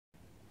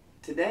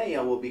Today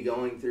I will be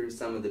going through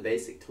some of the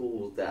basic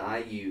tools that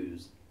I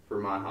use for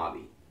my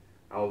hobby.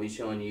 I will be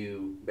showing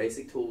you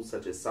basic tools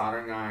such as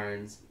soldering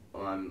irons,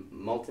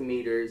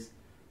 multimeters,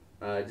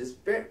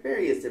 just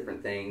various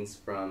different things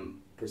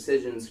from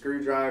precision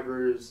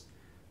screwdrivers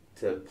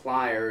to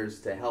pliers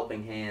to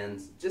helping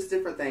hands, just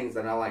different things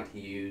that I like to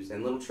use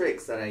and little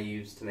tricks that I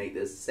use to make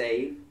this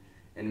safe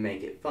and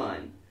make it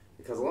fun.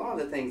 Because a lot of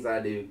the things I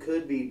do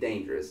could be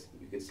dangerous.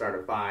 You could start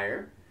a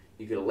fire,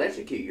 you could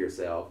electrocute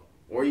yourself,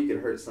 or you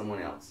could hurt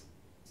someone else.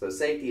 So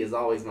safety is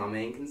always my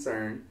main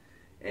concern,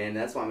 and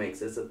that's what makes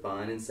this a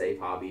fun and safe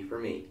hobby for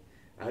me.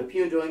 I hope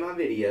you enjoy my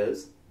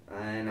videos,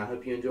 and I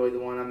hope you enjoy the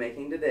one I'm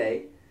making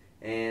today,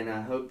 and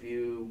I hope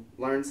you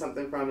learn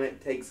something from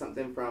it, take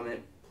something from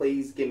it.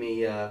 Please give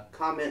me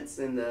comments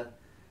in the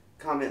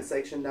comment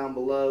section down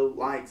below,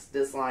 likes,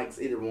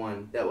 dislikes, either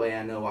one. That way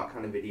I know what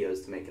kind of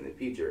videos to make in the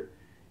future.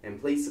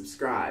 And please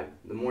subscribe.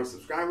 The more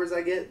subscribers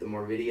I get, the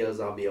more videos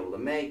I'll be able to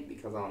make,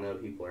 because I'll know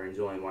people are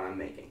enjoying what I'm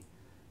making.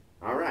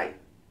 Alright,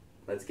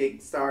 let's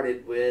get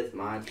started with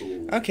my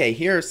tools. Okay,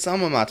 here are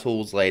some of my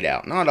tools laid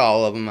out. Not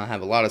all of them. I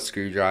have a lot of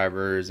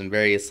screwdrivers and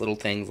various little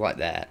things like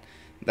that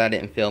I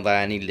didn't feel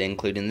that I needed to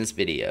include in this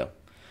video.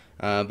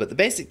 But the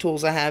basic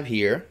tools I have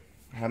here,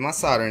 I have my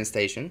soldering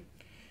station,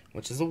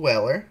 which is a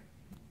Weller.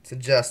 It's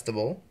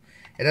adjustable.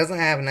 It doesn't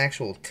have an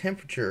actual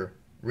temperature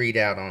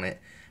readout on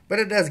it, but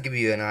it does give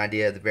you an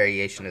idea of the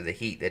variation of the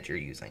heat that you're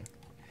using. It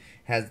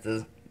has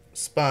the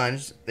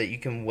sponge that you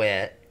can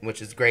wet,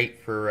 which is great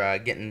for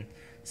getting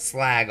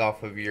slag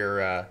off of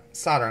your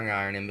soldering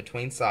iron in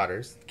between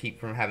solders, keep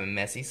from having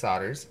messy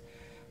solders.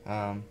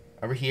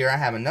 Over here I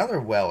have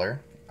another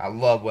Weller. I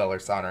love Weller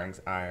soldering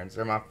irons.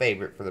 They're my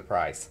favorite for the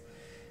price.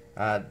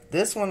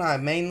 This one I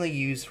mainly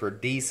use for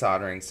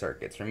desoldering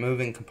circuits,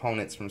 removing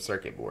components from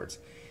circuit boards.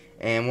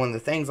 And one of the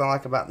things I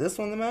like about this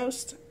one the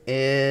most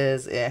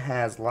is it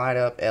has light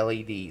up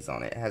LEDs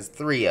on it. It has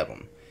 3 of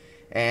them.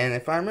 And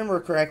if I remember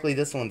correctly,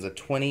 this one's a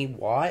 20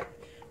 watt,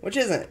 which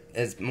isn't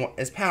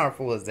as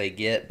powerful as they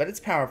get, but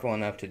it's powerful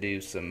enough to do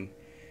some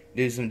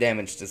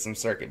damage to some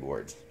circuit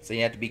boards. So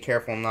you have to be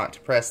careful not to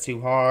press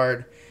too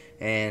hard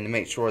and to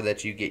make sure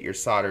that you get your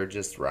solder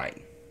just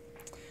right.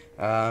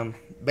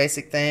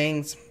 Basic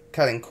things,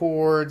 cutting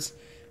cords,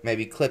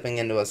 maybe clipping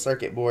into a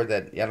circuit board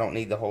that I don't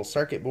need the whole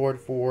circuit board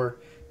for,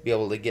 be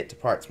able to get to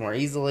parts more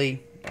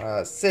easily.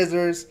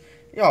 Scissors,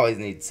 you always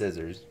need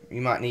scissors.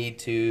 You might need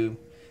to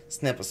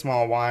snip a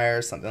small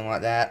wire, something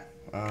like that.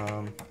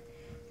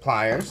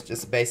 Pliers,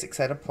 just a basic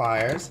set of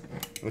pliers,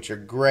 which are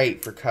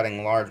great for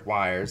cutting large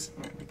wires.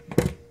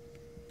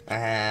 I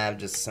have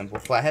just a simple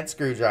flathead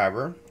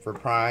screwdriver for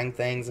prying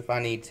things if I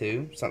need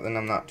to, something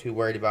I'm not too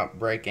worried about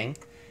breaking.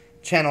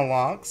 Channel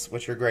locks,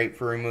 which are great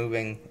for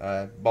removing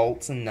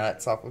bolts and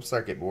nuts off of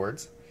circuit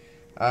boards.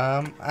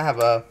 I have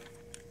a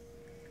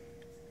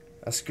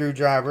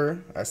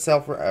screwdriver, a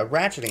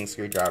ratcheting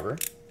screwdriver,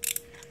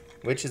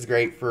 which is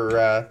great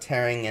for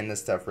tearing into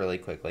stuff really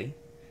quickly.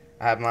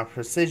 I have my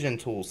precision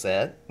tool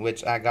set,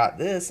 which I got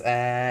this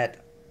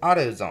at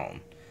AutoZone.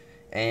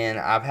 And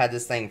I've had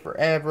this thing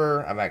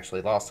forever. I've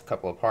actually lost a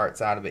couple of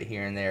parts out of it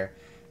here and there.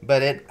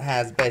 But it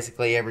has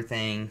basically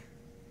everything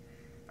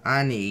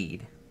I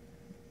need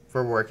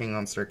for working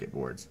on circuit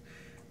boards.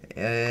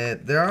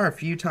 There are a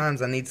few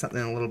times I need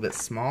something a little bit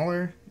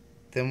smaller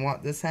than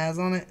what this has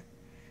on it,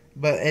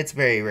 but it's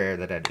very rare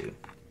that I do.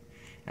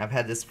 I've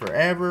had this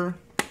forever.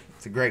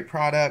 It's a great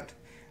product.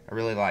 I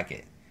really like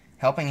it.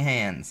 Helping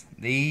hands.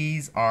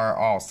 These are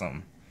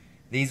awesome.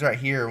 These right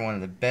here are one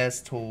of the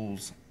best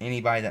tools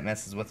anybody that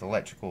messes with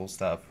electrical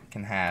stuff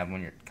can have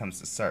when it comes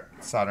to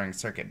soldering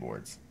circuit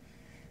boards.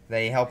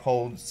 They help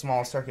hold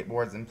small circuit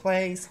boards in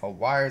place, hold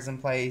wires in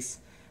place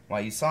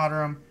while you solder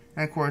them,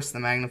 and of course the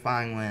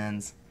magnifying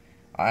lens,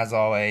 as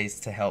always,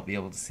 to help be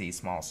able to see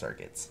small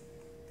circuits.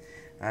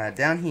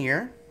 Down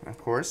here, of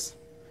course,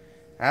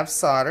 I have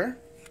solder,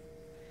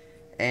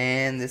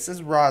 and this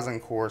is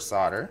rosin core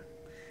solder,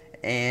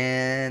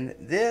 and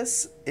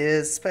this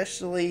is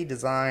specially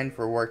designed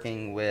for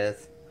working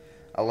with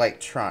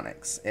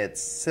electronics. It's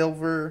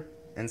silver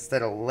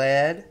instead of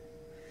lead.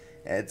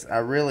 I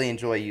really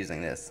enjoy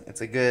using this.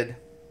 It's a good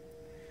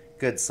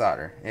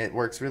solder. It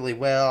works really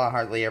well. I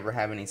hardly ever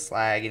have any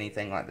slag,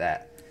 anything like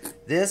that.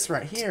 This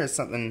right here is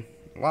something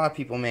a lot of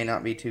people may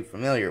not be too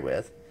familiar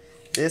with.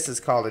 This is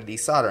called a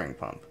desoldering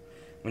pump.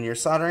 When you're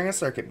soldering a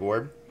circuit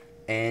board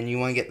and you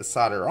want to get the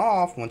solder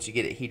off once you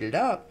get it heated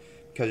up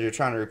because you're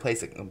trying to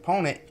replace a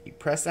component, you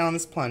press down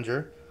this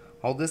plunger,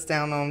 hold this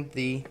down on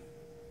the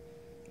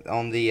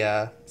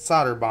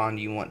solder bond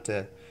you want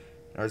to,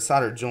 or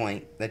solder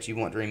joint that you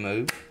want to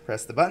remove.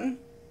 Press the button,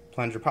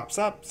 plunger pops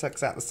up,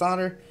 sucks out the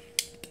solder,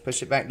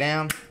 push it back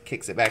down,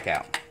 kicks it back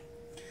out.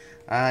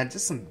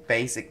 Just some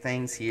basic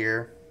things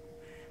here.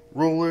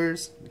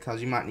 Rulers,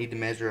 because you might need to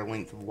measure a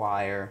length of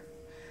wire.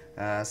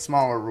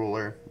 Smaller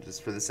ruler,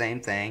 just for the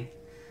same thing.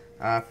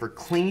 For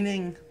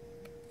cleaning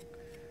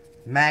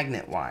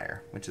magnet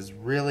wire, which is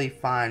really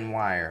fine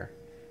wire,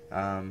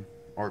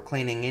 or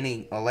cleaning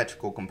any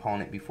electrical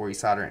component before you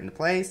solder it into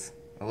place.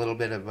 A little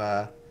bit of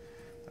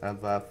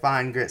of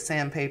fine grit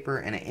sandpaper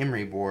and an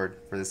emery board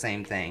for the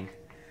same thing.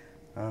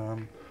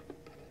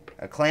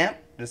 A clamp,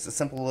 just a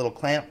simple little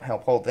clamp,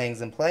 help hold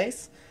things in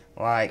place.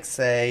 Like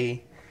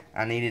say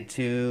I needed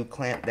to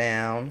clamp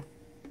down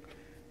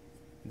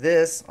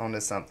this onto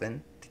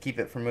something to keep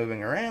it from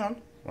moving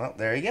around. Well,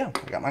 there you go,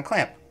 I got my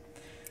clamp.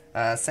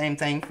 Same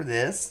thing for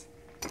this,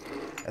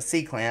 a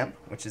C-clamp,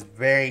 which is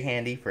very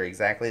handy for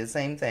exactly the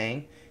same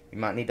thing. You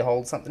might need to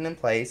hold something in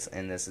place,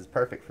 and this is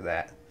perfect for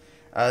that.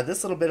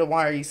 This little bit of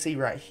wire you see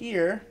right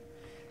here,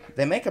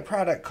 they make a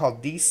product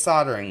called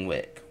desoldering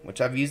wick,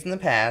 which I've used in the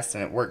past,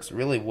 and it works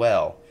really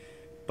well.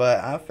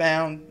 But I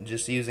found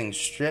just using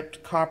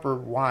stripped copper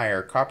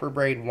wire, copper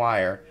braid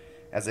wire,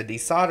 as a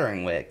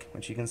desoldering wick,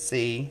 which you can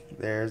see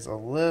there's a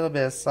little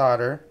bit of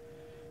solder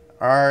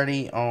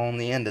already on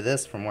the end of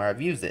this from where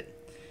I've used it.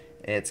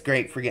 It's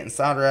great for getting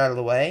solder out of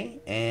the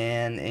way,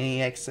 and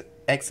any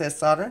excess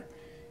solder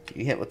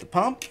you hit with the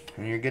pump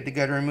and you're good to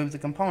go to remove the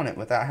component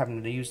without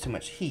having to use too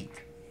much heat.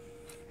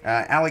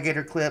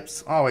 Alligator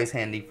clips, always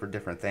handy for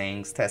different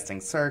things, testing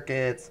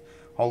circuits,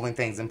 holding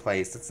things in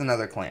place. It's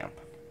another clamp.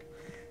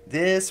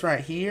 This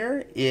right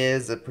here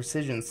is a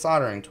precision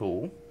soldering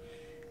tool,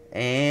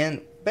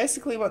 and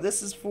basically what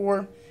this is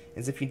for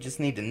is if you just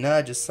need to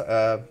nudge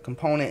a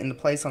component into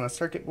place on a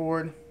circuit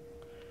board,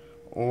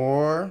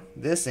 or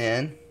this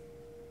end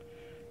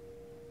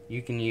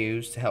you can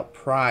use to help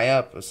pry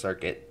up a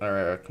circuit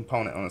or a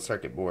component on a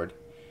circuit board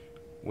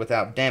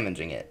without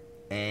damaging it.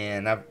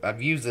 And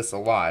I've used this a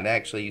lot. It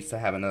actually used to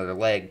have another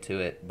leg to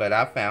it, but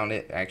I found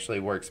it actually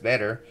works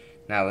better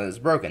now that it's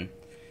broken.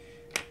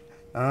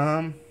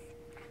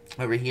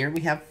 Over here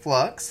we have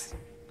flux.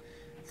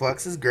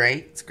 Flux is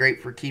great. It's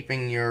great for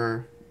keeping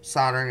your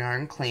soldering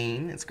iron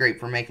clean. It's great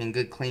for making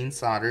good clean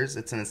solders.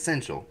 It's an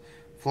essential.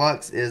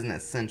 Flux is an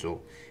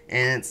essential.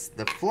 And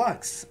the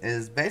flux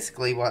is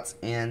basically what's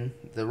in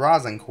the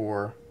rosin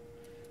core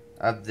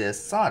of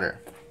this solder.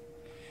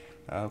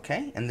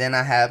 Okay, and then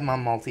I have my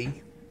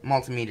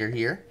multimeter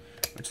here,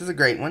 which is a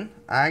great one.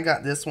 I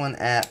got this one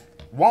at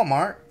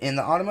Walmart in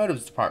the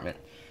automotive department.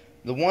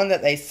 The one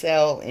that they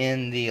sell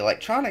in the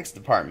electronics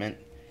department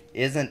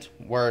isn't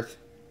worth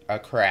a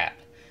crap.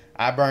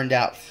 I burned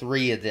out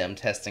 3 of them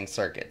testing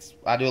circuits.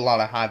 I do a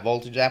lot of high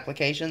voltage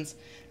applications.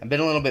 I've been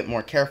a little bit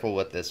more careful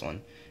with this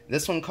one.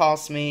 This one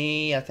cost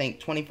me, I think,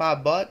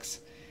 25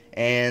 bucks,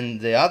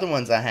 and the other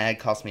ones I had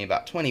cost me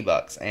about 20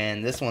 bucks,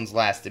 and this one's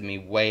lasted me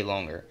way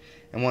longer.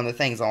 And one of the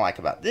things I like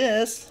about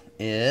this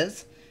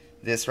is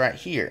this right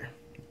here.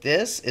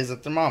 This is a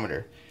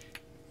thermometer.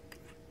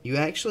 You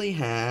actually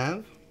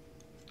have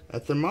a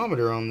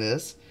thermometer on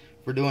this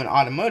for doing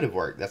automotive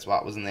work. That's why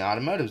it was in the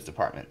automotive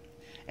department.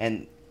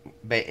 And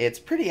it's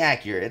pretty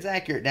accurate. It's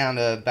accurate down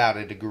to about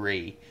a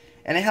degree.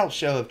 And it helps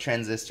show if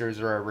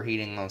transistors are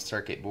overheating on a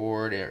circuit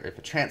board, or if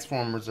a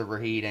transformer is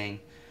overheating,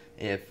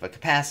 if a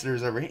capacitor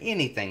is overheating,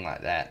 anything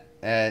like that.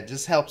 It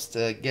just helps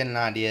to get an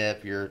idea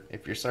if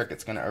your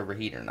circuit's going to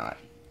overheat or not.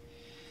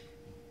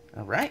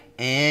 Alright,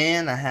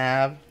 and I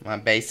have my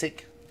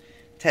basic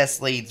test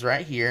leads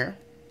right here.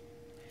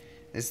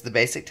 This is the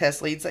basic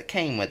test leads that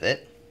came with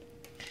it.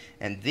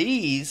 And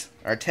these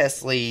are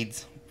test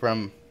leads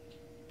from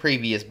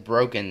previous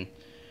broken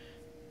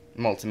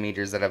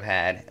multimeters that I've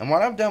had. And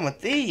what I've done with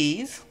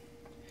these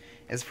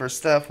is for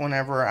stuff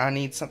whenever I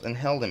need something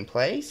held in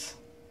place,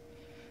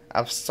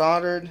 I've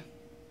soldered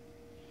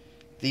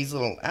these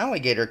little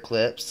alligator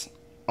clips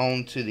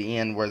onto the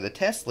end where the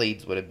test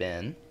leads would have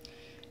been.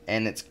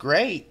 And it's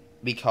great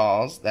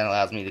because that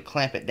allows me to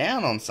clamp it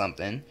down on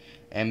something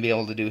and be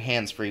able to do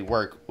hands-free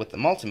work with the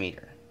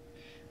multimeter.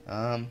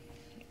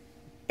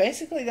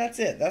 Basically that's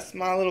it. That's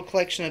my little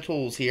collection of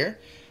tools here.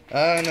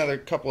 Another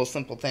couple of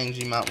simple things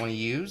you might want to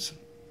use.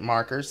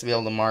 Markers to be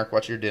able to mark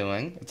what you're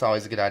doing. It's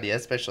always a good idea,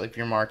 especially if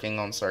you're marking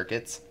on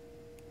circuits.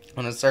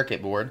 On a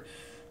circuit board,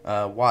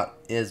 what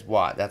is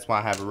what. That's why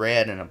I have a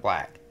red and a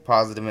black.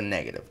 Positive and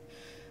negative.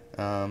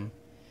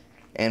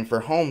 And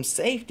for home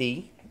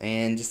safety,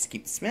 and just to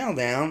keep the smell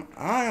down,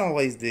 I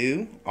always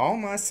do all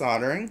my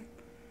soldering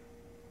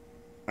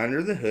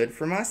under the hood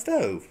for my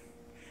stove.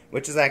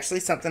 Which is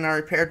actually something I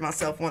repaired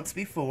myself once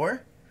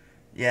before.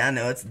 Yeah, I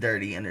know it's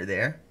dirty under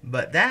there.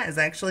 But that is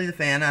actually the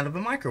fan out of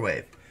a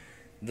microwave.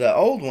 The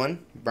old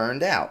one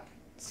burned out.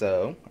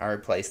 So I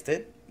replaced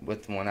it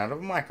with one out of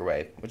a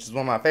microwave. Which is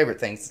one of my favorite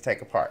things to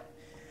take apart.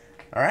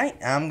 Alright,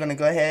 I'm going to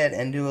go ahead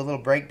and do a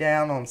little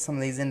breakdown on some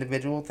of these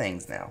individual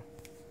things now.